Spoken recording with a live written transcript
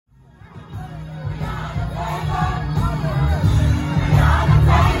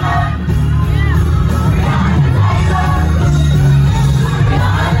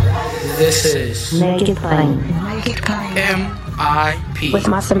This is Naked Plane. MIP With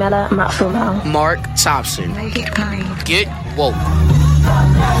Masamela Matfumo. Mark Thompson. Naked Plane. Get woke.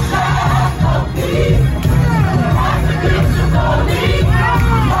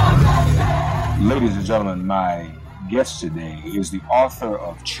 Ladies and gentlemen, my guest today is the author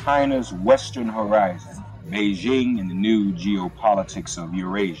of China's Western Horizon, Beijing and the New Geopolitics of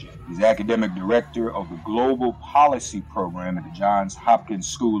Eurasia. He's academic director of the Global Policy Program at the Johns Hopkins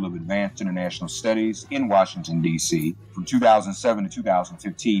School of Advanced International Studies in Washington, D.C. From 2007 to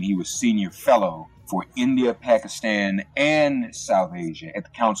 2015, he was senior fellow for India, Pakistan, and South Asia at the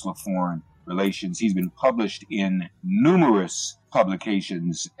Council of Foreign Relations. He's been published in numerous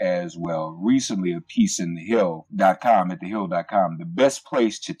publications as well. Recently, a piece in thehill.com, at thehill.com. The best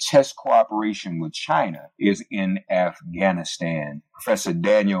place to test cooperation with China is in Afghanistan. Professor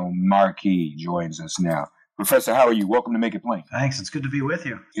Daniel Marquis joins us now. Professor, how are you? Welcome to Make It Plain. Thanks. It's good to be with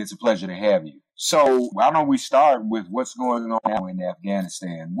you. It's a pleasure to have you. So why don't we start with what's going on now in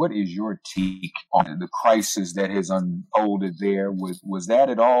Afghanistan? What is your take on the crisis that has unfolded there? Was that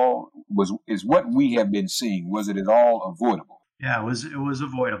at all, is what we have been seeing, was it at all avoidable? Yeah, it was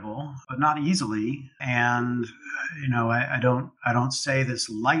avoidable, but not easily. And I don't say this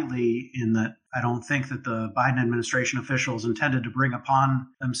lightly, in that I don't think that the Biden administration officials intended to bring upon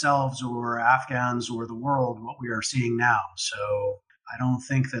themselves or Afghans or the world what we are seeing now. So I don't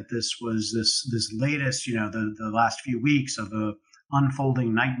think that this was this latest, the last few weeks of a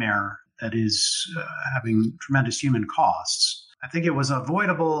unfolding nightmare that is having tremendous human costs. I think it was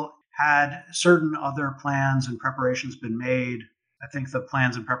avoidable had certain other plans and preparations been made. I think the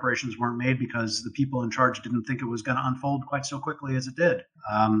plans and preparations weren't made because the people in charge didn't think it was going to unfold quite so quickly as it did.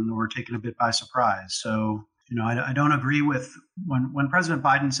 Were taken a bit by surprise. So, I don't agree with when President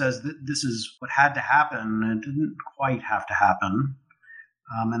Biden says that this is what had to happen. It didn't quite have to happen.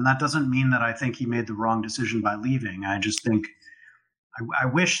 And that doesn't mean that I think he made the wrong decision by leaving. I just think I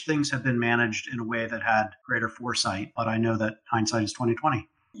wish things had been managed in a way that had greater foresight, but I know that hindsight is 20/20.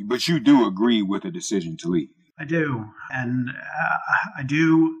 But you do agree with the decision to leave? I do. And I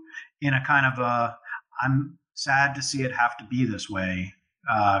do in a kind of I'm sad to see it have to be this way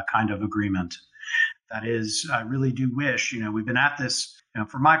kind of agreement. That is, I really do wish, we've been at this,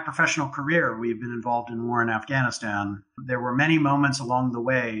 for my professional career, we've been involved in war in Afghanistan. There were many moments along the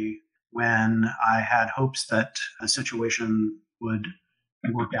way when I had hopes that the situation would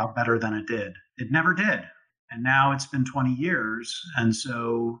work out better than it did. It never did. And now it's been 20 years. And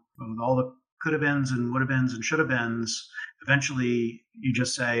so with all the could have beens and would have beens and should have beens, eventually you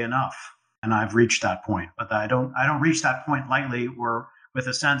just say enough. And I've reached that point. But I don't reach that point lightly or with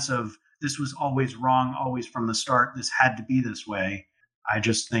a sense of this was always wrong, always from the start. This had to be this way. I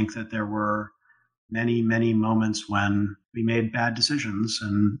just think that there were many, many moments when we made bad decisions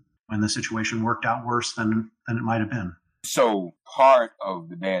and when the situation worked out worse than it might have been. So part of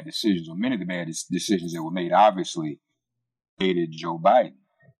the bad decisions, or many of the bad decisions that were made, obviously hated Joe Biden.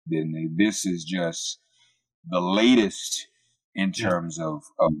 Then this is just the latest in terms of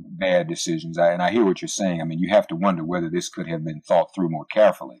bad decisions. And I hear what you're saying. I mean, you have to wonder whether this could have been thought through more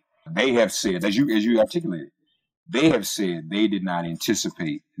carefully. They have said, as you articulated, they have said they did not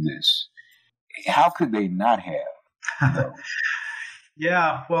anticipate this. How could they not have?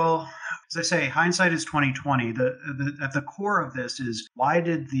 Yeah, well, as I say, hindsight is 20/20. At the core of this is, why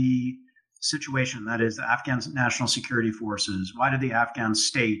did the situation, that is the Afghan National Security Forces, why did the Afghan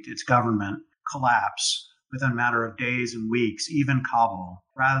state, its government, collapse within a matter of days and weeks, even Kabul,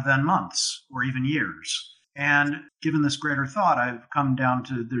 rather than months or even years? And given this greater thought, I've come down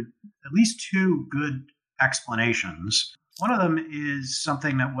to at least two good explanations. One of them is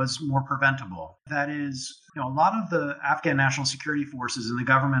something that was more preventable. That is, a lot of the Afghan National Security Forces and the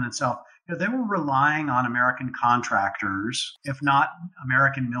government itself, they were relying on American contractors, if not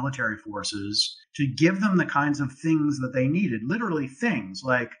American military forces, to give them the kinds of things that they needed, literally things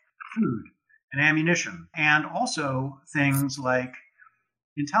like food and ammunition, and also things like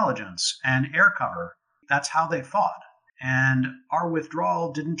intelligence and air cover. That's how they fought. And our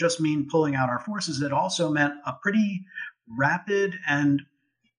withdrawal didn't just mean pulling out our forces. It also meant a pretty rapid and,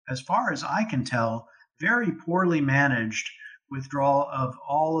 as far as I can tell, very poorly managed withdrawal of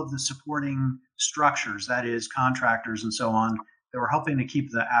all of the supporting structures, that is, contractors and so on, that were helping to keep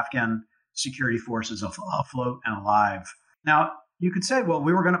the Afghan security forces afloat and alive. Now, you could say, well,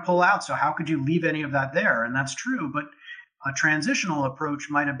 we were going to pull out, so how could you leave any of that there? And that's true, but a transitional approach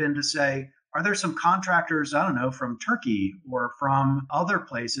might have been to say, are there some contractors, I don't know, from Turkey or from other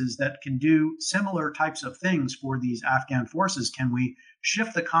places that can do similar types of things for these Afghan forces? Can we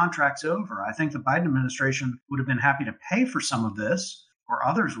shift the contracts over? I think the Biden administration would have been happy to pay for some of this, or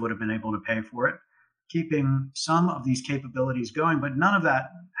others would have been able to pay for it, keeping some of these capabilities going, but none of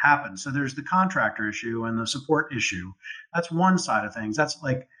that happened. So there's the contractor issue and the support issue. That's one side of things. That's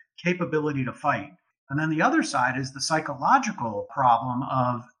like capability to fight. And then the other side is the psychological problem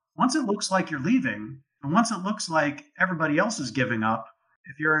of once it looks like you're leaving, and once it looks like everybody else is giving up,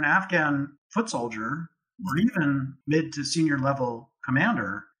 if you're an Afghan foot soldier or even mid to senior level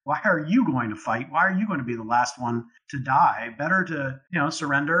commander, why are you going to fight? Why are you going to be the last one to die? Better to,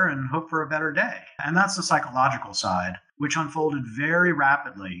 surrender and hope for a better day. And that's the psychological side, which unfolded very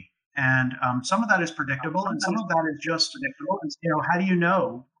rapidly. And some of that is predictable, and some of that is just, how do you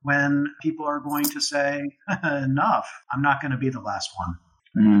know when people are going to say, enough, I'm not going to be the last one?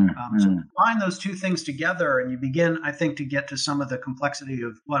 So combine those two things together, and you begin, I think, to get to some of the complexity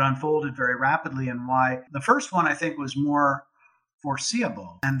of what unfolded very rapidly and why the first one, I think, was more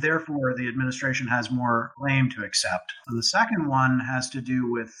foreseeable, and therefore the administration has more blame to accept. And the second one has to do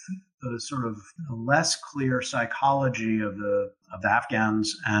with the sort of less clear psychology of the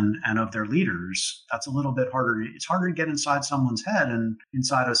Afghans and of their leaders. That's a little bit harder. It's harder to get inside someone's head and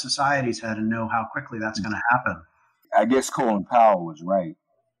inside a society's head and know how quickly that's going to happen. I guess Colin Powell was right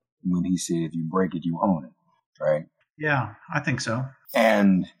when he said, if you break it, you own it, right? Yeah, I think so.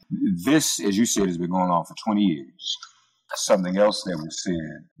 And this, as you said, has been going on for 20 years. Something else that was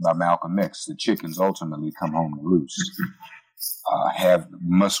said by Malcolm X, the chickens ultimately come home to roost.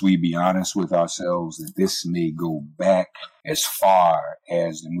 Must we be honest with ourselves that this may go back as far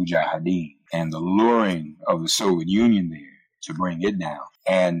as the Mujahideen and the luring of the Soviet Union there to bring it down?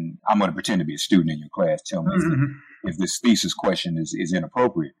 And I'm going to pretend to be a student in your class. Tell me if this thesis question is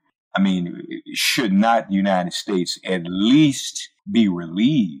inappropriate. I mean, should not the United States at least be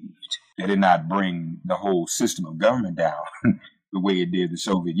relieved that it not bring the whole system of government down the way it did the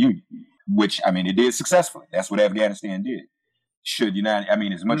Soviet Union, which, I mean, it did successfully. That's what Afghanistan did. Should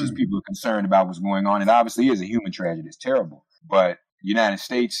as much as people are concerned about what's going on, it obviously is a human tragedy. It's terrible. But the United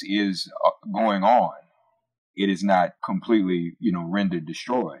States is going on. It is not completely, rendered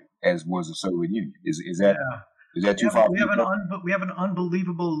destroyed as was the Soviet Union. Is that too far? We have an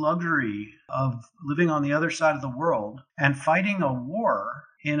unbelievable luxury of living on the other side of the world and fighting a war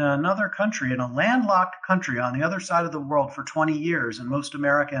in another country, in a landlocked country on the other side of the world for 20 years. And most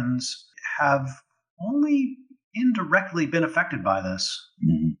Americans have only indirectly been affected by this,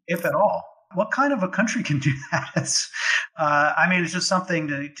 if at all. What kind of a country can do that? It's just something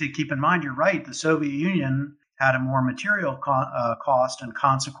to keep in mind. You're right. The Soviet Union had a more material cost and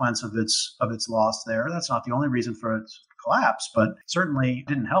consequence of its loss there. That's not the only reason for its collapse, but certainly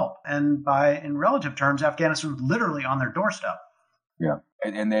didn't help. And in relative terms, Afghanistan was literally on their doorstep. Yeah,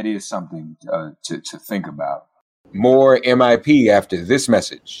 and that is something to think about. More MIP after this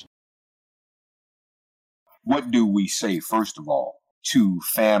message. What do we say, first of all, to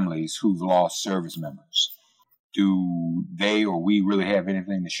families who've lost service members? Do they or we really have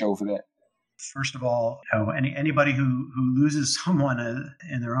anything to show for that? First of all, anybody who loses someone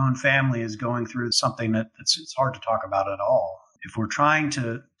in their own family is going through something that it's hard to talk about at all. If we're trying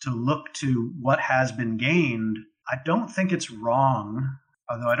to look to what has been gained, I don't think it's wrong,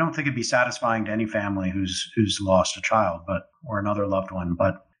 although I don't think it'd be satisfying to any family who's lost a child or another loved one.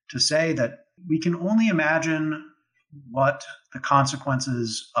 But to say that we can only imagine what the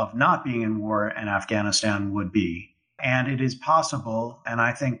consequences of not being in war in Afghanistan would be. And it is possible, and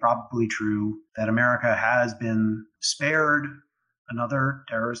I think probably true, that America has been spared another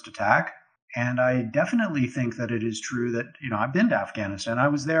terrorist attack. And I definitely think that it is true that, I've been to Afghanistan. I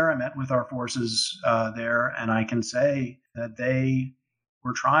was there. I met with our forces there. And I can say that they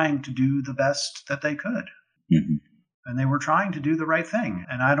were trying to do the best that they could. Mm-hmm. And they were trying to do the right thing.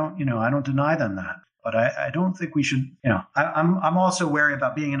 And I don't deny them that. But I don't think we should, I'm also wary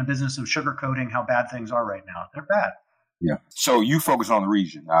about being in a business of sugarcoating how bad things are right now. They're bad. Yeah. So you focus on the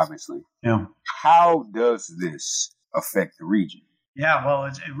region, obviously. Yeah. How does this affect the region? Yeah, well,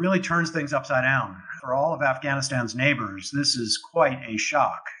 it really turns things upside down. For all of Afghanistan's neighbors, this is quite a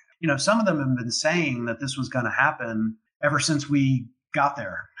shock. Some of them have been saying that this was going to happen ever since we got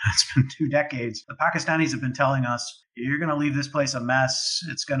there. It's been 2 decades. The Pakistanis have been telling us, you're going to leave this place a mess.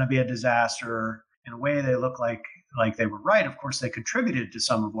 It's going to be a disaster. In a way, they look like they were right. Of course, they contributed to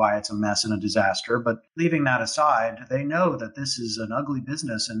some of why it's a mess and a disaster. But leaving that aside, they know that this is an ugly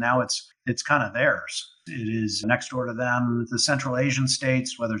business, and now it's kind of theirs. It is next door to them. The Central Asian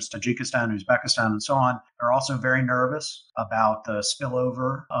states, whether it's Tajikistan, Uzbekistan, and so on, are also very nervous about the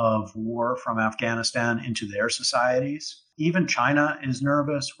spillover of war from Afghanistan into their societies. Even China is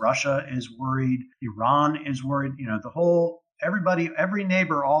nervous. Russia is worried. Iran is worried. Everybody, every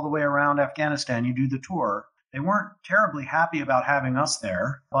neighbor all the way around Afghanistan, you do the tour, They weren't terribly happy about having us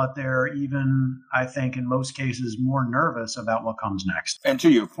there, but they're even, I think, in most cases, more nervous about what comes next. And to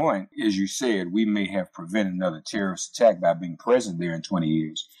your point, as you said, we may have prevented another terrorist attack by being present there in 20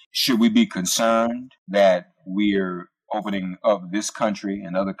 years. Should we be concerned that we're opening up this country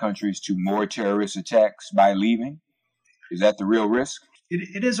and other countries to more terrorist attacks by leaving? Is that the real risk?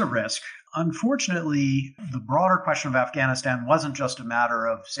 It is a risk. Unfortunately, the broader question of Afghanistan wasn't just a matter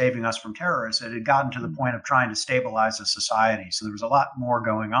of saving us from terrorists. It had gotten to the point of trying to stabilize a society. So there was a lot more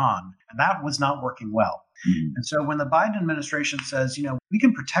going on, and that was not working well. Mm-hmm. And so when the Biden administration says, we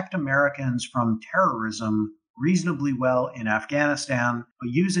can protect Americans from terrorism reasonably well in Afghanistan, but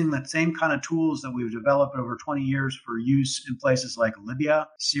using the same kind of tools that we've developed over 20 years for use in places like Libya,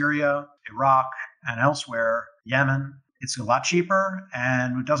 Syria, Iraq, and elsewhere, Yemen, it's a lot cheaper,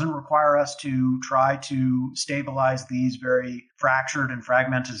 and it doesn't require us to try to stabilize these very fractured and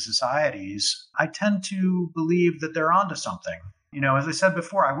fragmented societies. I tend to believe that they're onto something. As I said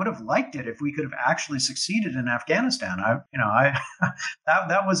before, I would have liked it if we could have actually succeeded in Afghanistan.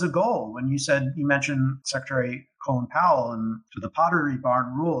 That was a goal. When you mentioned Secretary Colin Powell and to the Pottery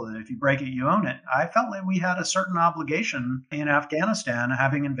Barn rule that if you break it, you own it. I felt like we had a certain obligation in Afghanistan,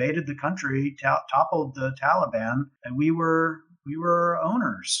 having invaded the country, toppled the Taliban, and we were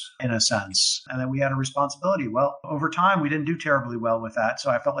owners in a sense, and that we had a responsibility. Well, over time, we didn't do terribly well with that,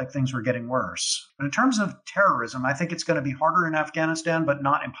 so I felt like things were getting worse. But in terms of terrorism, I think it's going to be harder in Afghanistan, but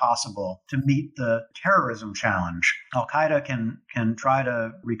not impossible to meet the terrorism challenge. Al-Qaeda can try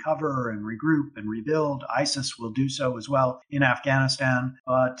to recover and regroup and rebuild. ISIS will do so as well in Afghanistan.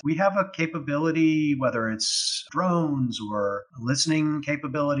 But we have a capability, whether it's drones or listening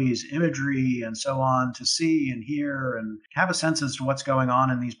capabilities, imagery, and so on, to see and hear and have a sense as to what's going on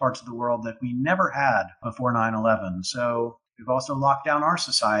in these parts of the world that we never had before 9/11. So we've also locked down our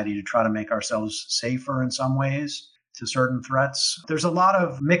society to try to make ourselves safer in some ways to certain threats. There's a lot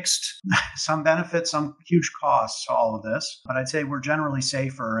of mixed, some benefits, some huge costs to all of this, but I'd say we're generally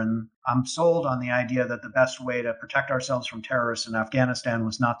safer. And I'm sold on the idea that the best way to protect ourselves from terrorists in Afghanistan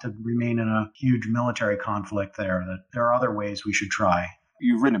was not to remain in a huge military conflict there, that there are other ways we should try.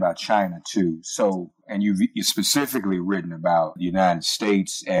 You've written about China too, and you've specifically written about the United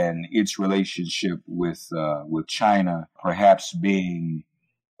States and its relationship with China, perhaps being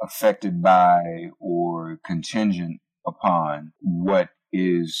affected by or contingent upon what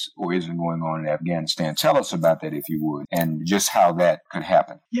is or isn't going on in Afghanistan. Tell us about that, if you would, and just how that could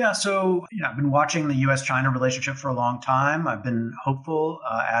happen. Yeah, so I've been watching the U.S.-China relationship for a long time. I've been hopeful,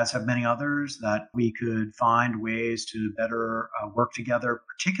 as have many others, that we could find ways to better work together,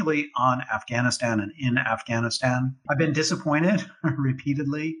 particularly on Afghanistan and in Afghanistan. I've been disappointed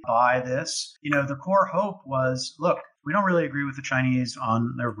repeatedly by this. The core hope was, look, we don't really agree with the Chinese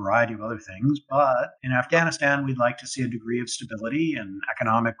on their variety of other things, but in Afghanistan, we'd like to see a degree of stability and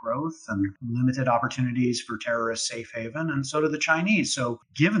economic growth and limited opportunities for terrorist safe haven, and so do the Chinese. So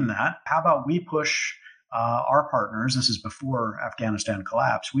given that, how about we push our partners, this is before Afghanistan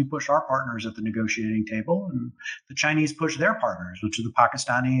collapsed, we push our partners at the negotiating table, and the Chinese push their partners, which are the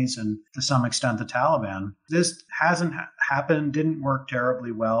Pakistanis and to some extent the Taliban. This hasn't happened, didn't work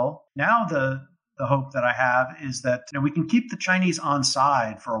terribly well. Now the hope that I have is that we can keep the Chinese on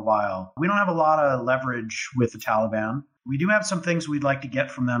side for a while. We don't have a lot of leverage with the Taliban. We do have some things we'd like to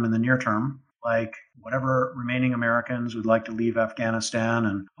get from them in the near term, like whatever remaining Americans would like to leave Afghanistan,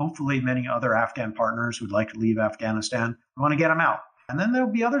 and hopefully many other Afghan partners would like to leave Afghanistan. We want to get them out. And then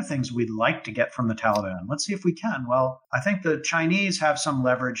there'll be other things we'd like to get from the Taliban. Let's see if we can. Well, I think the Chinese have some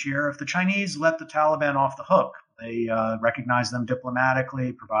leverage here. If the Chinese let the Taliban off the hook, they recognize them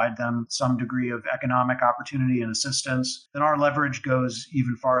diplomatically, provide them some degree of economic opportunity and assistance, then our leverage goes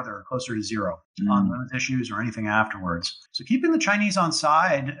even farther, closer to zero on those issues or anything afterwards. So keeping the Chinese on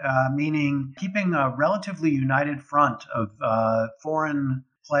side, meaning keeping a relatively united front of foreign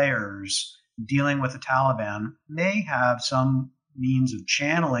players dealing with the Taliban, may have some means of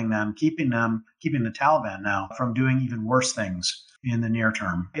channeling them, keeping the Taliban now from doing even worse things in the near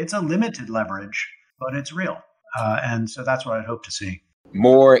term. It's a limited leverage, but it's real. And so that's what I'd hope to see.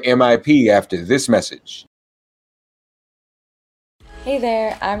 More MIP after this message. Hey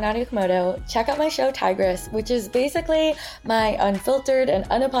there, I'm Nadia Komodo. Check out my show Tigress, which is basically my unfiltered and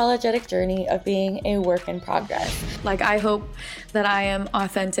unapologetic journey of being a work in progress. I hope that I am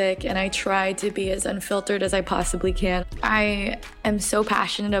authentic and I try to be as unfiltered as I possibly can. I am so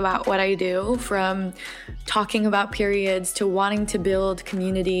passionate about what I do, from talking about periods to wanting to build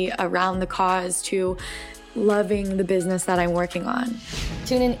community around the cause to loving the business that I'm working on.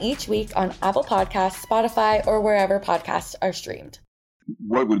 Tune in each week on Apple Podcasts, Spotify, or wherever podcasts are streamed.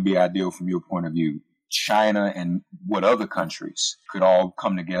 What would be ideal from your point of view China and what other countries could all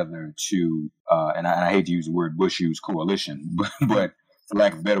come together to, and I hate to use the word Bush used coalition, but for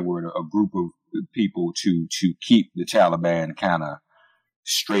lack of a better word, a group of people to keep the Taliban kind of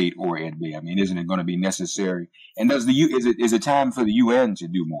straight or at bay. I mean, isn't it going to be necessary? And is it time for the UN to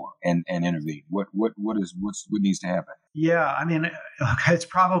do more and intervene? What needs to happen? Yeah, I mean, it's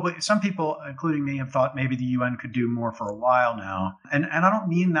probably, some people, including me, have thought maybe the UN could do more for a while now. And I don't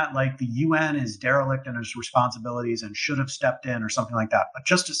mean that like the UN is derelict in its responsibilities and should have stepped in or something like that. But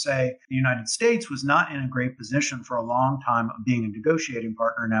just to say the United States was not in a great position for a long time of being a negotiating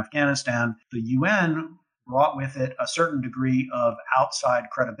partner in Afghanistan. The UN brought with it a certain degree of outside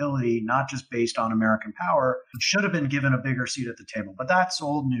credibility, not just based on American power, but should have been given a bigger seat at the table. But that's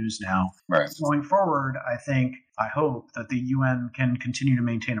old news now. Right. Going forward, I hope that the UN can continue to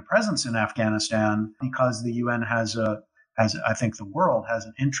maintain a presence in Afghanistan because the UN I think the world has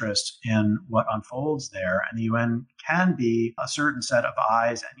an interest in what unfolds there, and the UN can be a certain set of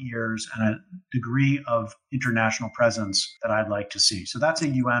eyes and ears and a degree of international presence that I'd like to see. So that's a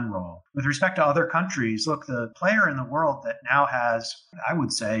UN role. With respect to other countries, look, the player in the world that now has, I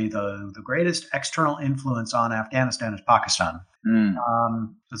would say, the greatest external influence on Afghanistan is Pakistan.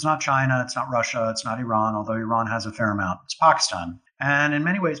 It's not China, it's not Russia, it's not Iran, although Iran has a fair amount. It's Pakistan. And in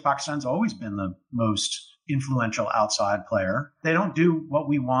many ways, Pakistan's always been the most influential outside player. They don't do what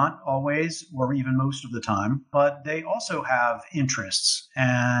we want always, or even most of the time, but they also have interests,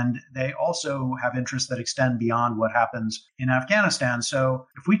 and they also have interests that extend beyond what happens in Afghanistan. So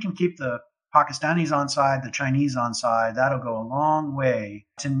if we can keep the Pakistanis on side, the Chinese on side, that'll go a long way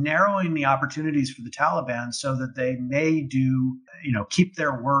to narrowing the opportunities for the Taliban so that they may keep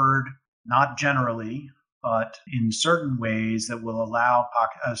their word, not generally, but in certain ways that will allow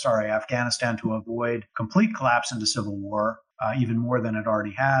Afghanistan to avoid complete collapse into civil war, even more than it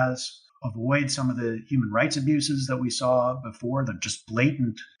already has, avoid some of the human rights abuses that we saw before, the just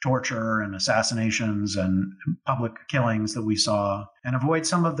blatant torture and assassinations and public killings that we saw, and avoid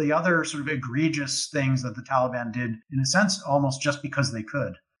some of the other sort of egregious things that the Taliban did, in a sense, almost just because they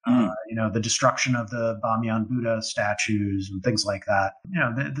could. The destruction of the Bamyan Buddha statues and things like that.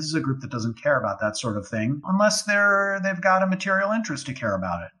 This is a group that doesn't care about that sort of thing unless they've got a material interest to care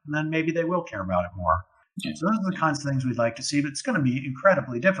about it. And then maybe they will care about it more. Yeah. So those are the kinds of things we'd like to see, but it's going to be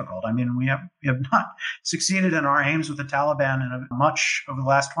incredibly difficult. I mean, we have not succeeded in our aims with the Taliban in much over the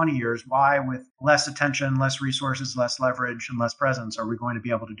last 20 years. Why, with less attention, less resources, less leverage, and less presence, are we going to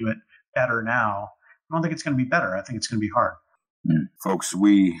be able to do it better now? I don't think it's going to be better. I think it's going to be hard. Folks,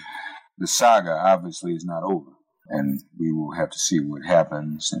 the saga obviously is not over, and we will have to see what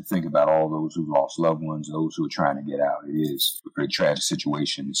happens and think about all those who lost loved ones, those who are trying to get out. It is a very tragic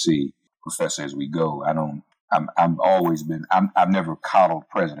situation to see, Professor, as we go. I've never coddled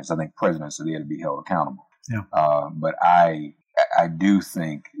presidents. I think presidents are there to be held accountable. Yeah. But I do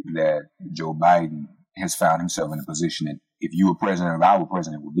think that Joe Biden has found himself in a position that if you were president, if I were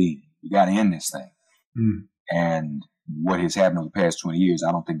president, would be, you got to end this thing. And what has happened over the past 20 years,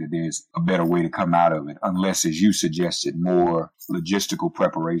 I don't think that there's a better way to come out of it unless, as you suggested, more logistical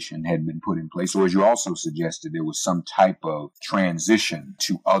preparation had been put in place, or as you also suggested, there was some type of transition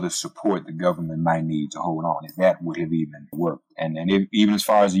to other support the government might need to hold on, if that would have even worked. And even as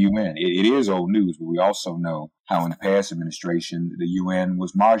far as the UN, it is old news, but we also know how in the past administration, the UN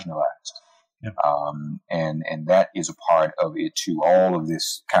was marginalized. Yep. And that is a part of it too. All of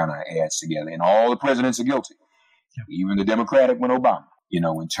this kind of adds together, and all the presidents are guilty. Yep. Even the Democratic one, Obama,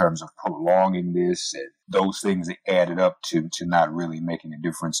 in terms of prolonging this, and those things that added up to not really making a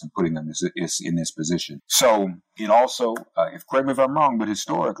difference and putting them in this position. So it also, correct me if I'm wrong, but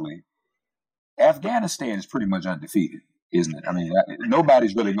historically, Afghanistan is pretty much undefeated, isn't it? I mean,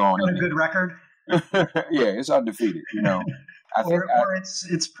 nobody's really gone in. A good record. Yeah, it's undefeated, Or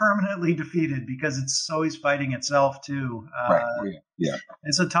it's permanently defeated because it's always fighting itself too. Right. Yeah.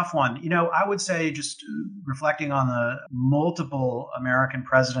 It's a tough one. I would say, just reflecting on the multiple American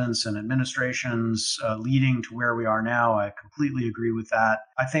presidents and administrations leading to where we are now, I completely agree with that.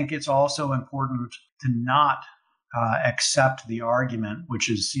 I think it's also important to not accept the argument, which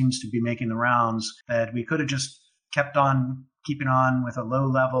seems to be making the rounds, that we could have just kept on keeping on with a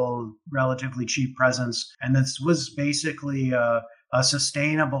low-level, relatively cheap presence. And this was basically a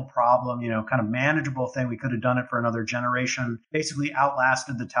sustainable problem, kind of manageable thing. We could have done it for another generation, basically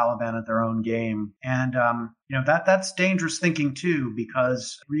outlasted the Taliban at their own game. And, that's dangerous thinking too,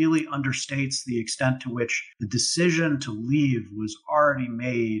 because it really understates the extent to which the decision to leave was already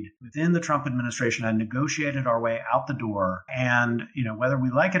made within the Trump administration and negotiated our way out the door. And, whether we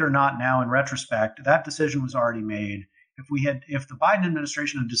like it or not now in retrospect, that decision was already made. if the Biden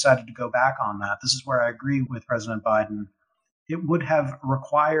administration had decided to go back on that, this is where I agree with President Biden. It would have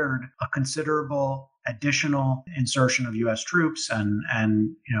required a considerable additional insertion of U.S. troops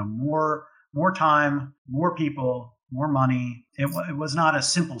and more time, more people, more money. It was not a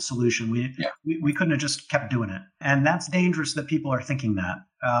simple solution. We couldn't have just kept doing it. And that's dangerous that people are thinking that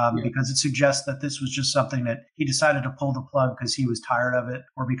because it suggests that this was just something that he decided to pull the plug because he was tired of it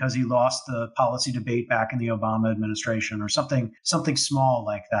or because he lost the policy debate back in the Obama administration or something small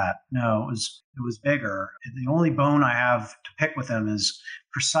like that. No, it was bigger. The only bone I have to pick with him is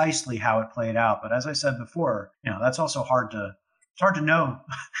precisely how it played out. But as I said before, that's also hard to know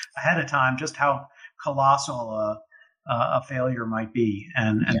ahead of time just how colossal a failure might be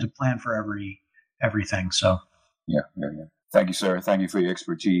and to plan for everything. So yeah. Thank you, sir. Thank you for your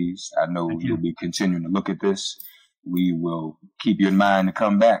expertise. I know you'll be continuing to look at this. We will keep you in mind to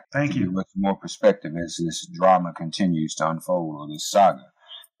come back. Thank you. Give us more perspective as this drama continues to unfold, or this saga,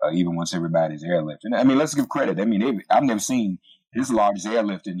 even once everybody's airlifted. I mean, let's give credit. I mean, I've never seen this largest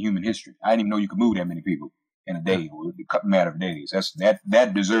airlift in human history. I didn't even know you could move that many people in a day, or a matter of days.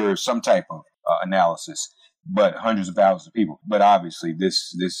 That deserves some type of analysis. But hundreds of thousands of people. But obviously,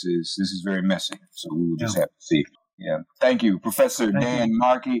 this is very messy. So we will just have to see. Yeah. Thank you, Professor Dan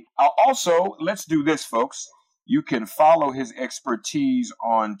Markey. Also, let's do this, folks. You can follow his expertise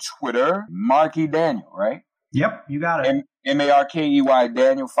on Twitter, Markey Daniel, right? Yep, you got it. Markey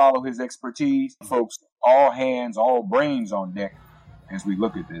Daniel. Follow his expertise, folks. All hands, all brains on deck as we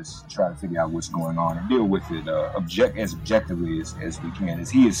look at this, try to figure out what's going on and deal with it as objectively as we can.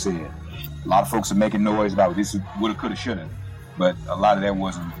 As he has said, a lot of folks are making noise about this woulda, coulda, shoulda, but a lot of that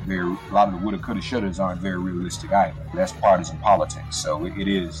wasn't very. A lot of the woulda, coulda, shouldas aren't very realistic either. That's partisan politics, so it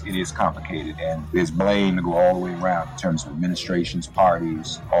is complicated, and there's blame to go all the way around in terms of administrations,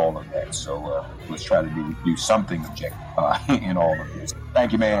 parties, all of that. So let's try to do something objective in all of this.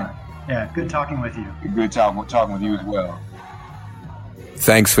 Thank you, man. Yeah, good talking with you. Good talking with you as well.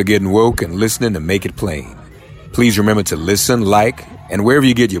 Thanks for getting woke and listening to Make It Plain. Please remember to listen, like, and wherever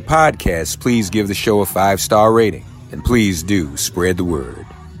you get your podcasts, please give the show a 5-star rating. And please do spread the word.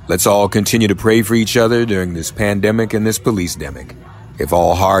 Let's all continue to pray for each other during this pandemic and this police-demic. If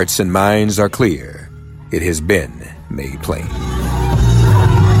all hearts and minds are clear, it has been made plain.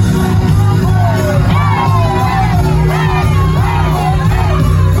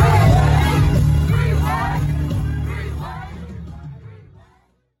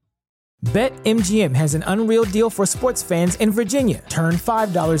 BetMGM has an unreal deal for sports fans in Virginia. Turn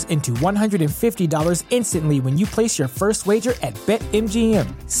 $5 into $150 instantly when you place your first wager at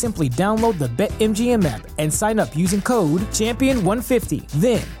BetMGM. Simply download the BetMGM app and sign up using code Champion150.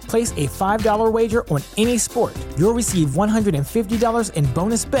 Then, place a $5 wager on any sport. You'll receive $150 in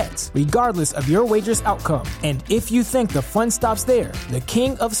bonus bets, regardless of your wager's outcome. And if you think the fun stops there, the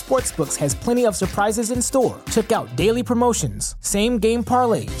king of sportsbooks has plenty of surprises in store. Check out daily promotions, same-game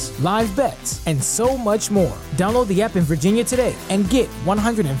parlays, live bets, and so much more. Download the app in Virginia today and get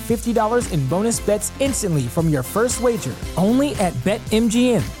 $150 in bonus bets instantly from your first wager. Only at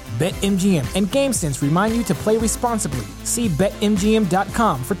BetMGM. BetMGM and GameSense remind you to play responsibly. See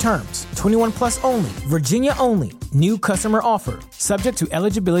BetMGM.com for terms. 21 plus only. Virginia only. New customer offer. Subject to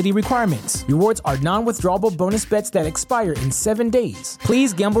eligibility requirements. Rewards are non-withdrawable bonus bets that expire in 7 days.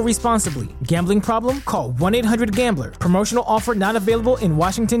 Please gamble responsibly. Gambling problem? Call 1-800-GAMBLER. Promotional offer not available in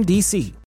Washington, D.C.